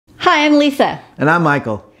Hi, I'm Lisa. And I'm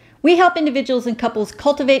Michael. We help individuals and couples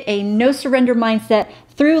cultivate a no-surrender mindset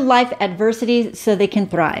through life adversities so they can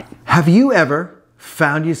thrive. Have you ever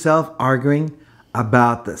found yourself arguing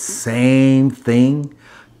about the same thing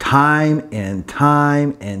time and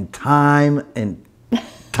time and time and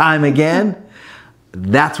time again?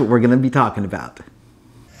 That's what we're going to be talking about.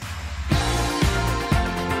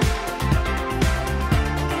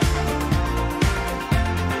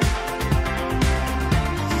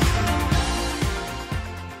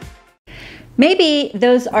 Maybe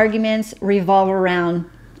those arguments revolve around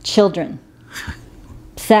children,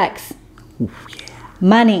 sex,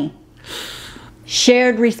 money,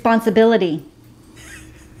 shared responsibility,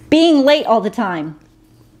 being late all the time.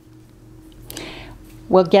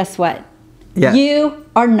 Well, guess what? Yeah. You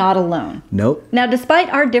are not alone. Nope. Now,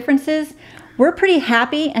 despite our differences, we're pretty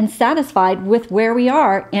happy and satisfied with where we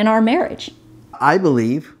are in our marriage. I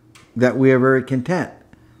believe that we are very content,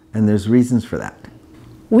 and there's reasons for that.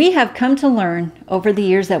 We have come to learn over the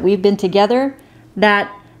years that we've been together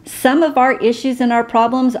that some of our issues and our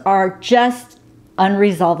problems are just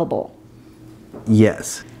unresolvable.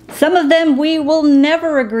 Yes. Some of them we will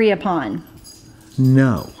never agree upon.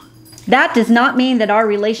 No. That does not mean that our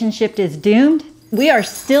relationship is doomed. We are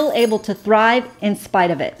still able to thrive in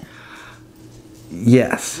spite of it.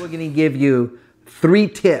 Yes. We're going to give you 3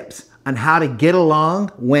 tips on how to get along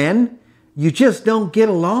when you just don't get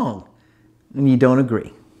along and you don't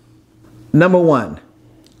agree. Number 1.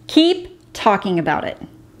 Keep talking about it.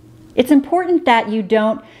 It's important that you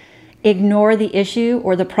don't ignore the issue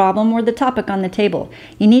or the problem or the topic on the table.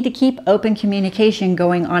 You need to keep open communication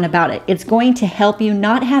going on about it. It's going to help you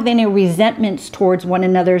not have any resentments towards one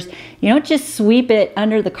another's. You don't just sweep it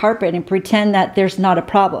under the carpet and pretend that there's not a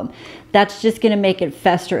problem. That's just going to make it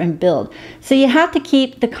fester and build. So you have to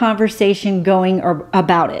keep the conversation going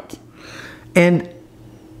about it. And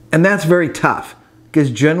that's very tough, because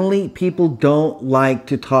generally people don't like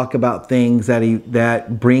to talk about things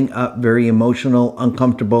that bring up very emotional,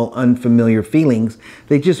 uncomfortable, unfamiliar feelings.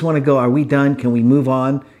 They just want to go, are we done? Can we move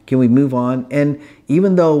on? Can we move on? And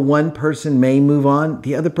even though one person may move on,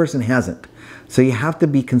 the other person hasn't. So you have to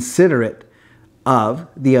be considerate of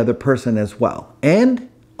the other person as well. And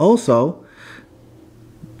also,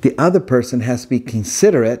 the other person has to be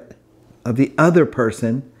considerate of the other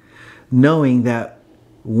person, knowing that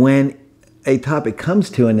when a topic comes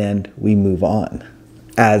to an end, we move on,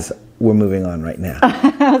 as we're moving on right now.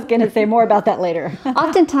 I was going to say more about that later.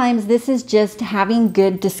 Oftentimes, this is just having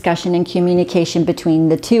good discussion and communication between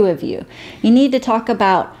the two of you. You need to talk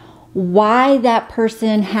about why that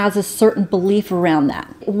person has a certain belief around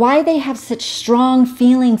that, why they have such strong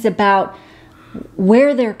feelings about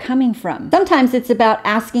where they're coming from. Sometimes it's about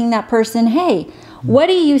asking that person, hey, what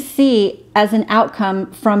do you see as an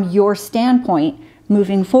outcome from your standpoint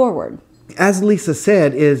moving forward? As Lisa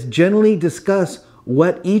said, is generally discuss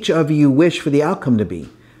what each of you wish for the outcome to be.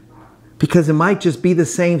 Because it might just be the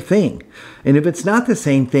same thing. And if it's not the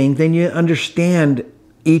same thing, then you understand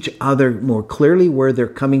each other more clearly where they're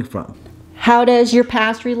coming from. How does your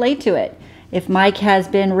past relate to it? If Mike has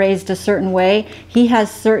been raised a certain way, he has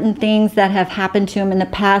certain things that have happened to him in the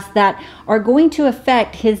past that are going to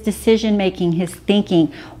affect his decision making, his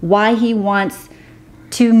thinking, why he wants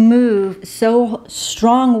to move so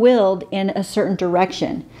strong-willed in a certain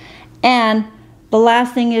direction. And the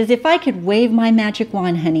last thing is, if I could wave my magic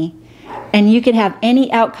wand, honey, and you could have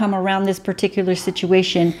any outcome around this particular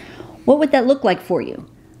situation, what would that look like for you?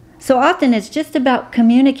 So often it's just about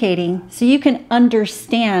communicating so you can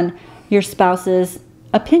understand your spouse's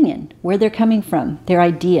opinion, where they're coming from, their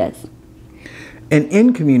ideas. And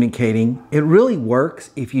in communicating, it really works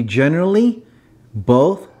if you generally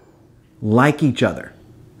both like each other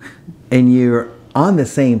and you're on the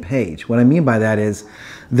same page. What I mean by that is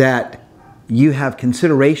that you have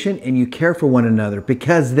consideration and you care for one another,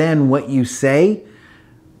 because then what you say,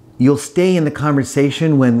 you'll stay in the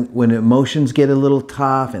conversation when emotions get a little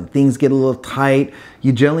tough and things get a little tight.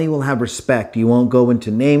 You generally will have respect. You won't go into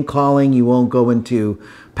name calling. You won't go into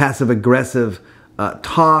passive aggressive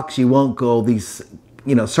talks. You won't go these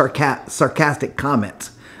sarcastic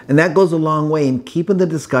comments. And that goes a long way in keeping the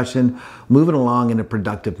discussion moving along in a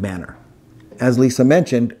productive manner. As Lisa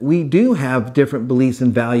mentioned, we do have different beliefs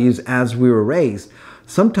and values as we were raised.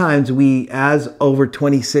 Sometimes we, as over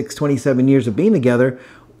 26, 27 years of being together,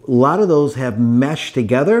 a lot of those have meshed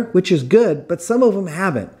together, which is good, but some of them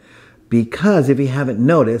haven't. Because if you haven't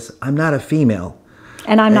noticed, I'm not a female.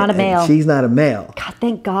 And I'm not a male. She's not a male. God,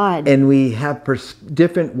 thank God. And we have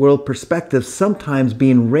different world perspectives, sometimes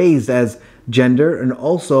being raised as gender and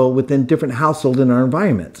also within different households in our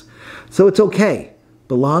environments. So it's okay,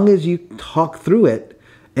 but long as you talk through it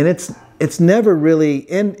And it's never really,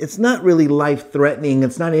 and it's not really life-threatening.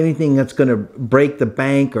 It's not anything that's going to break the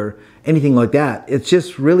bank or anything like that. It's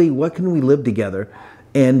just really, what can we live together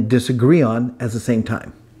and disagree on at the same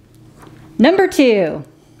time? Number 2.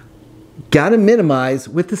 Got to minimize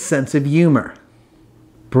with a sense of humor.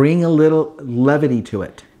 Bring a little levity to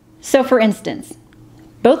it. So for instance,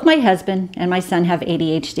 both my husband and my son have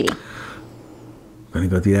ADHD. Going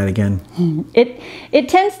to go through that again. It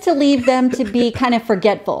tends to leave them to be kind of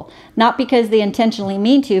forgetful, not because they intentionally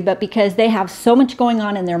mean to, but because they have so much going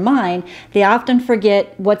on in their mind, they often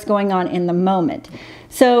forget what's going on in the moment.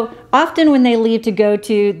 So often when they leave to go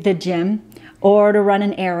to the gym or to run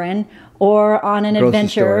an errand or on an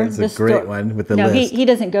adventure. It's a great one with the list. No, he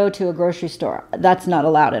doesn't go to a grocery store. That's not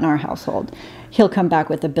allowed in our household. He'll come back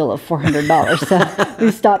with a bill of $400. So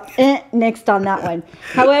we stopped next on that one.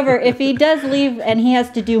 However, if he does leave and he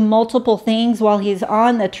has to do multiple things while he's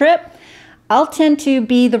on the trip, I'll tend to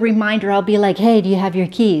be the reminder. I'll be like, hey, do you have your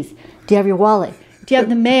keys? Do you have your wallet? Do you have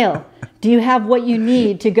the mail? Do you have what you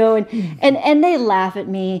need to go? And they laugh at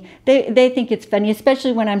me. They think it's funny,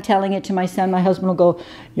 especially when I'm telling it to my son. My husband will go,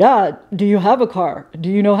 yeah, do you have a car? Do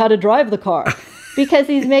you know how to drive the car? Because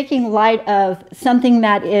he's making light of something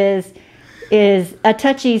that is a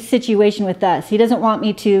touchy situation with us. He doesn't want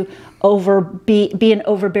me to be an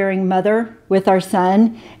overbearing mother with our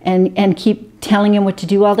son and keep telling him what to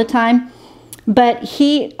do all the time. But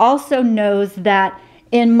he also knows that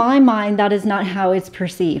in my mind, that is not how it's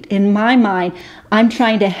perceived. In my mind, I'm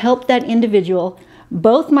trying to help that individual,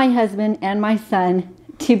 both my husband and my son,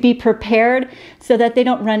 to be prepared so that they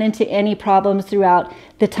don't run into any problems throughout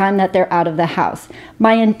the time that they're out of the house.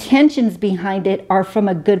 My intentions behind it are from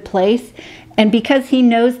a good place. And because he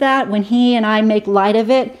knows that, when he and I make light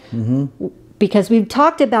of it, because we've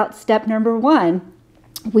talked about step number 1,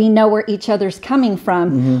 we know where each other's coming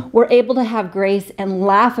from. We're able to have grace and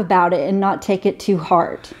laugh about it and not take it too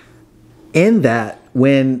hard. In that,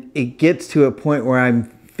 when it gets to a point where I'm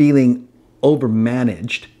feeling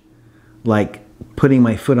overmanaged, like putting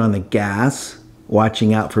my foot on the gas,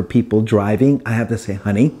 watching out for people driving, I have to say,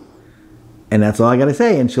 honey, and that's all I got to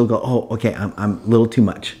say. And she'll go, oh, okay, I'm a little too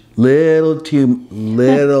much. Little too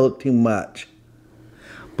much.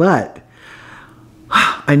 But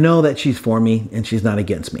I know that she's for me and she's not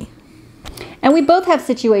against me. And we both have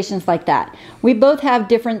situations like that. We both have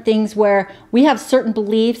different things where we have certain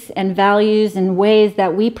beliefs and values and ways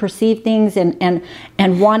that we perceive things and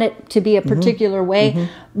want it to be a particular way.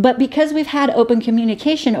 But because we've had open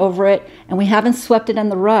communication over it and we haven't swept it on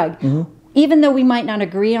the rug, even though we might not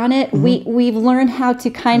agree on it, we've learned how to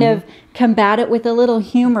kind of combat it with a little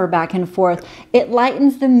humor back and forth. It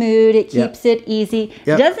lightens the mood. It keeps it easy.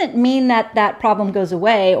 Doesn't mean that that problem goes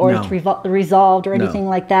away or it's resolved or anything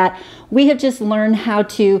like that. We have just learned how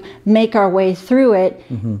to make our way through it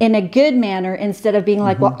in a good manner instead of being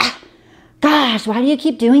like, well, gosh, why do you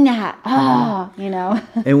keep doing that? You know.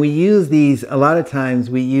 And we use these, a lot of times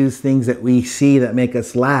we use things that we see that make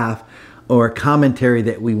us laugh, or commentary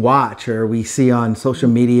that we watch or we see on social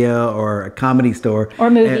media or a comedy store. Or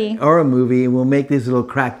movie. Or a movie. And we'll make these little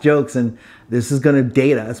crack jokes, and this is going to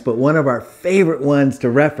date us. But one of our favorite ones to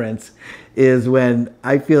reference is when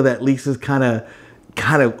I feel that Lisa's kind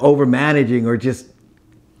of over-managing, or just,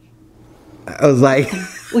 I was like...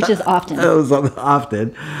 Which is often. It was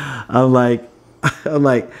often. I'm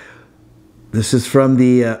like, this is from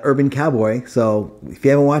the Urban Cowboy. So if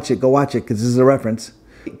you haven't watched it, go watch it, because this is a reference.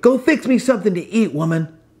 Go fix me something to eat, woman.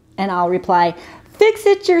 And I'll reply, fix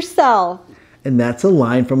it yourself. And that's a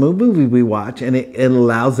line from a movie we watch, and it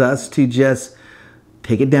allows us to just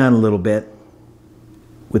take it down a little bit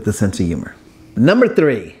with a sense of humor. Number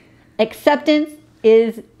 3. Acceptance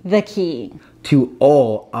is the key to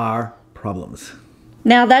all our problems.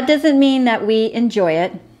 Now, that doesn't mean that we enjoy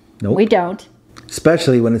it. Nope. We don't.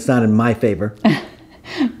 Especially when it's not in my favor.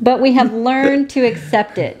 But we have learned to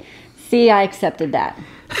accept it. See, I accepted that.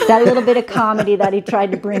 That little bit of comedy that he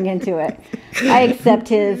tried to bring into it. I accept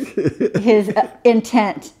his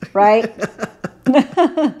intent, right?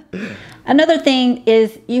 Another thing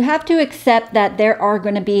is you have to accept that there are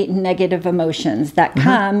going to be negative emotions that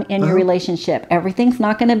come in your relationship. Everything's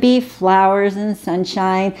not going to be flowers and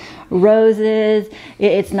sunshine, roses.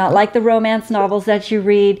 It's not like the romance novels that you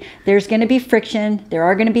read. There's going to be friction. There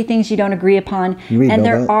are going to be things you don't agree upon. And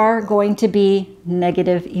there are going to be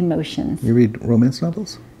negative emotions. You read romance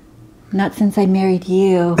novels? Not since I married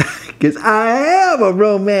you. Because I am a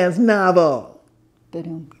romance novel.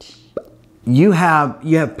 Ba-dum. You have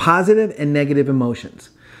positive and negative emotions,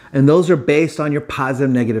 and those are based on your positive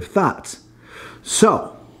and negative thoughts.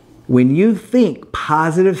 So when you think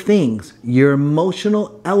positive things, your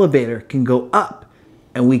emotional elevator can go up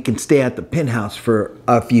and we can stay at the penthouse for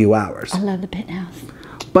a few hours. I love the penthouse.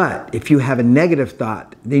 But if you have a negative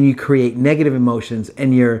thought, then you create negative emotions,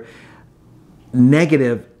 and your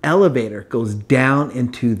negative elevator goes down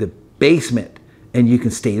into the basement, and you can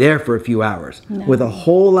stay there for a few hours with a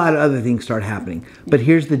whole lot of other things start happening. But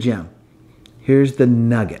here's the gem. Here's the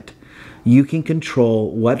nugget. You can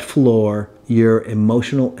control what floor your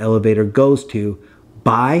emotional elevator goes to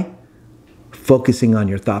by focusing on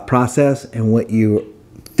your thought process and what you're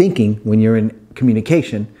thinking when you're in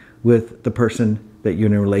communication with the person that you're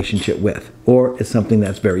in a relationship with, or is something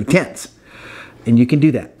that's very tense. And you can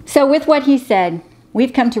do that. So with what he said,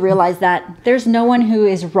 we've come to realize that there's no one who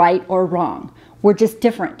is right or wrong. We're just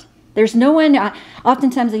different. There's no one,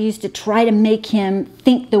 oftentimes I used to try to make him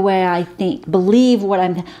think the way I think, believe what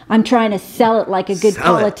I'm trying to sell it like a good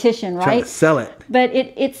politician, right? Trying to sell it. But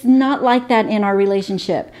it's not like that in our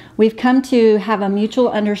relationship. We've come to have a mutual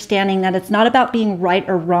understanding that it's not about being right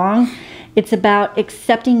or wrong. It's about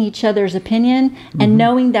accepting each other's opinion and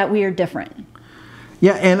knowing that we are different.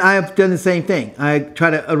 Yeah, and I've done the same thing. I try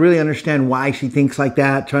to really understand why she thinks like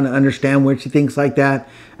that, trying to understand where she thinks like that.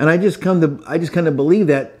 And I just kind of believe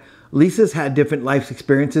that Lisa's had different life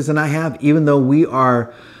experiences than I have, even though we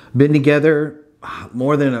are been together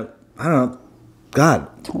more than,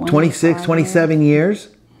 26, 27 years.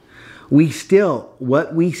 We still,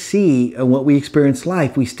 what we see and what we experience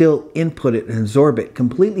life, we still input it and absorb it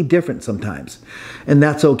completely different sometimes. And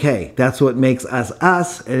that's okay. That's what makes us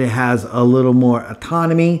us. And it has a little more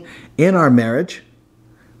autonomy in our marriage.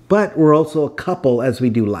 But we're also a couple as we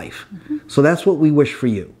do life. So that's what we wish for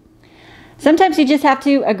you. Sometimes you just have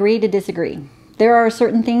to agree to disagree. There are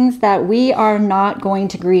certain things that we are not going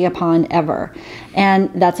to agree upon ever.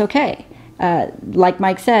 And that's okay. Like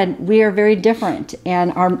Mike said, we are very different,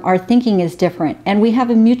 and our thinking is different, and we have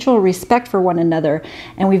a mutual respect for one another,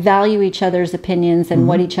 and we value each other's opinions and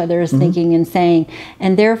what each other is thinking and saying.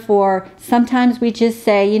 And therefore, sometimes we just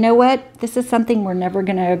say, you know what, this is something we're never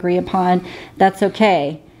going to agree upon. That's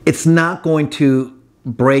okay. It's not going to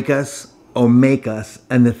break us or make us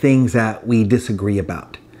and the things that we disagree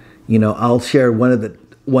about. You know, I'll share one of the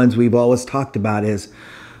ones we've always talked about is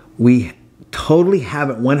we totally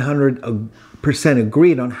haven't 100%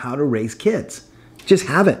 agreed on how to raise kids. Just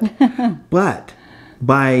haven't. But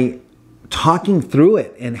by talking through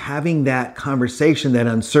it and having that conversation, that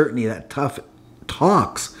uncertainty, that tough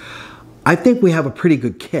talks, I think we have a pretty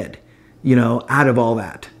good kid, you know, out of all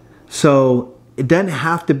that. So it doesn't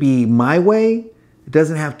have to be my way. It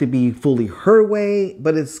doesn't have to be fully her way,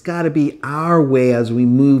 but it's got to be our way as we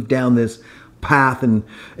move down this path in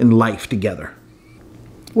life together.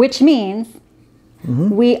 Which means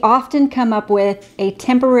we often come up with a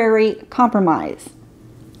temporary compromise.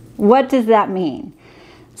 What does that mean?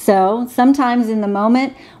 So sometimes in the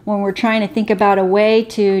moment when we're trying to think about a way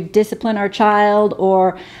to discipline our child,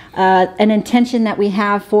 or an intention that we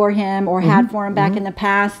have for him or had for him back in the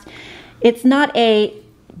past, it's not a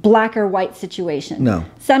black or white situation. No.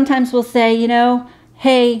 Sometimes we'll say, you know,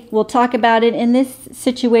 hey, we'll talk about it. In this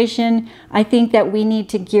situation, I think that we need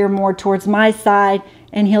to gear more towards my side.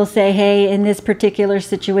 And he'll say, hey, in this particular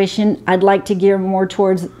situation, I'd like to gear more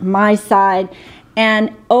towards my side.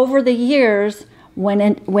 And over the years,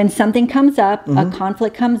 when something comes up, a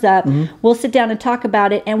conflict comes up, we'll sit down and talk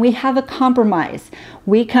about it, and we have a compromise.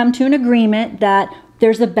 We come to an agreement that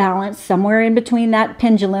there's a balance somewhere in between that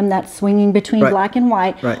pendulum that's swinging between black and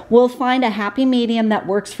white. We'll find a happy medium that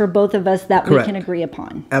works for both of us that we can agree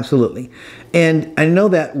upon. Absolutely. And I know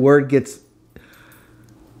that word gets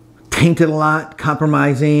tainted a lot,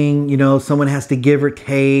 compromising, you know, someone has to give or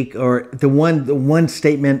take, or the one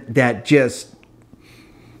statement that just,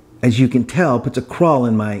 as you can tell, puts a crawl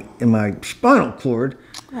in my spinal cord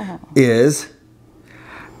is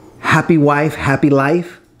happy wife, happy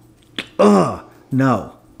life.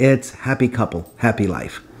 No, it's happy couple, happy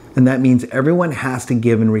life. And that means everyone has to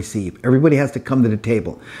give and receive. Everybody has to come to the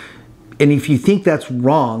table. And if you think that's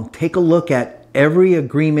wrong, take a look at every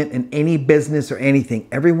agreement in any business or anything.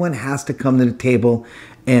 Everyone has to come to the table,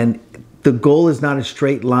 and the goal is not a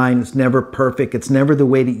straight line. It's never perfect. It's never the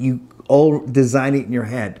way that you all design it in your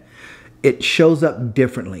head. It shows up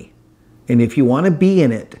differently. And if you want to be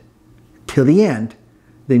in it till the end,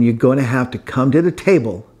 then you're going to have to come to the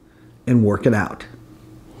table and work it out.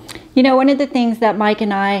 You know, one of the things that Mike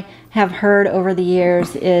and I have heard over the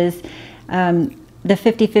years is the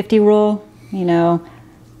 50-50 rule. You know,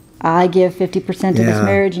 I give 50% to this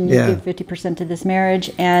marriage and you give 50% to this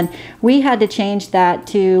marriage. And we had to change that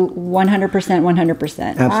to 100%,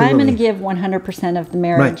 100%. I'm going to give 100% of the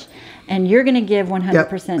marriage and you're going to give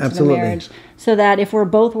 100% to the marriage, so that if we're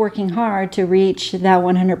both working hard to reach that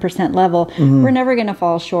 100% level, we're never going to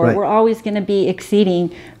fall short. We're always going to be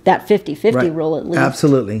exceeding that 50-50 rule at least.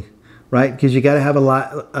 Absolutely. Right? Because you got to have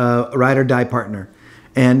a ride or die partner.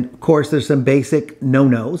 And of course, there's some basic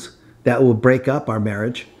no-nos that will break up our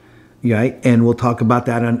marriage. Right? And we'll talk about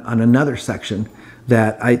that on another section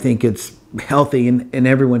that I think it's healthy and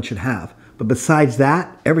everyone should have. But besides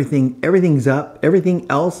that, everything's up. Everything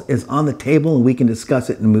else is on the table and we can discuss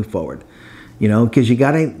it and move forward. You know, because you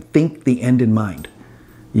got to think the end in mind.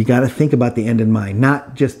 You got to think about the end in mind,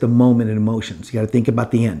 not just the moment and emotions. You got to think about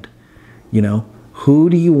the end. You know, who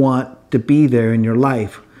do you want to be there in your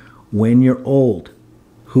life when you're old?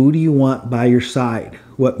 Who do you want by your side?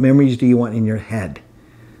 What memories do you want in your head?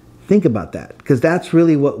 Think about that, because that's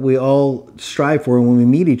really what we all strive for when we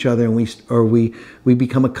meet each other and we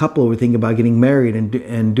become a couple. We're thinking about getting married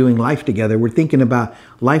and doing life together. We're thinking about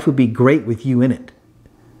life would be great with you in it,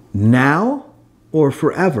 now or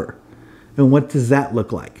forever. And what does that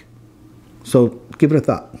look like? So give it a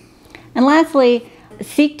thought. And lastly,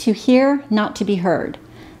 seek to hear, not to be heard.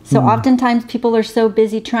 So oftentimes people are so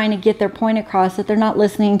busy trying to get their point across that they're not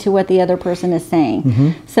listening to what the other person is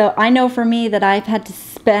saying. So I know for me that I've had to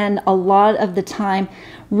spend a lot of the time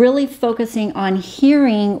really focusing on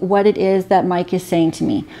hearing what it is that Mike is saying to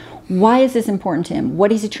me. Why is this important to him?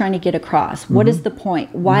 What is he trying to get across? What is the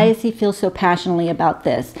point? Why does he feel so passionately about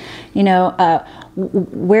this? You know,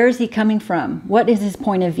 where is he coming from? What is his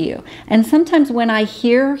point of view? And sometimes when I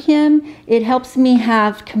hear him, it helps me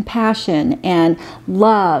have compassion and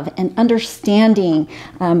love and understanding,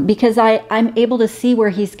 because I'm able to see where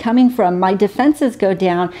he's coming from. My defenses go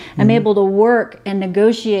down. I'm able to work and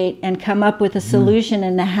negotiate and come up with a solution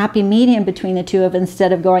and a happy medium between the two of,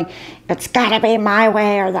 instead of going, it's got to be my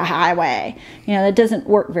way or the highway. You know, that doesn't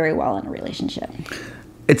work very well in a relationship.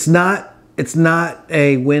 It's not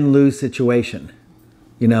a win-lose situation.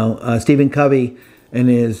 You know, Stephen Covey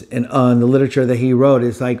and on the literature that he wrote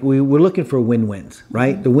is like we're looking for win-wins,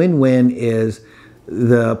 right? The win-win is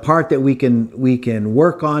the part that we can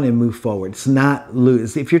work on and move forward. It's not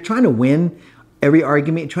lose. If you're trying to win every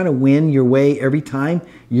argument, trying to win your way every time,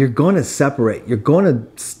 you're going to separate. You're going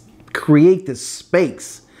to create this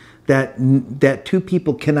space that two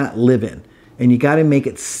people cannot live in. And you got to make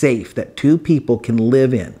it safe that two people can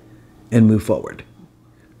live in and move forward.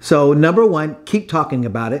 So number one, keep talking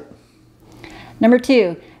about it. Number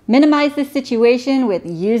two, minimize the situation with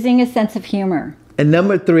using a sense of humor. And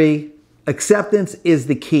number three, acceptance is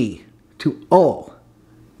the key to all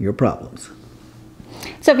your problems.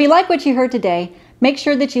 So if you like what you heard today, make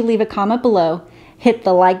sure that you leave a comment below, hit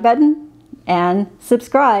the like button, and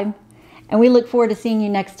subscribe. And we look forward to seeing you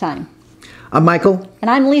next time. I'm Michael. And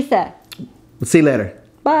I'm Lisa. We'll see you later.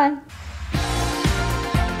 Bye.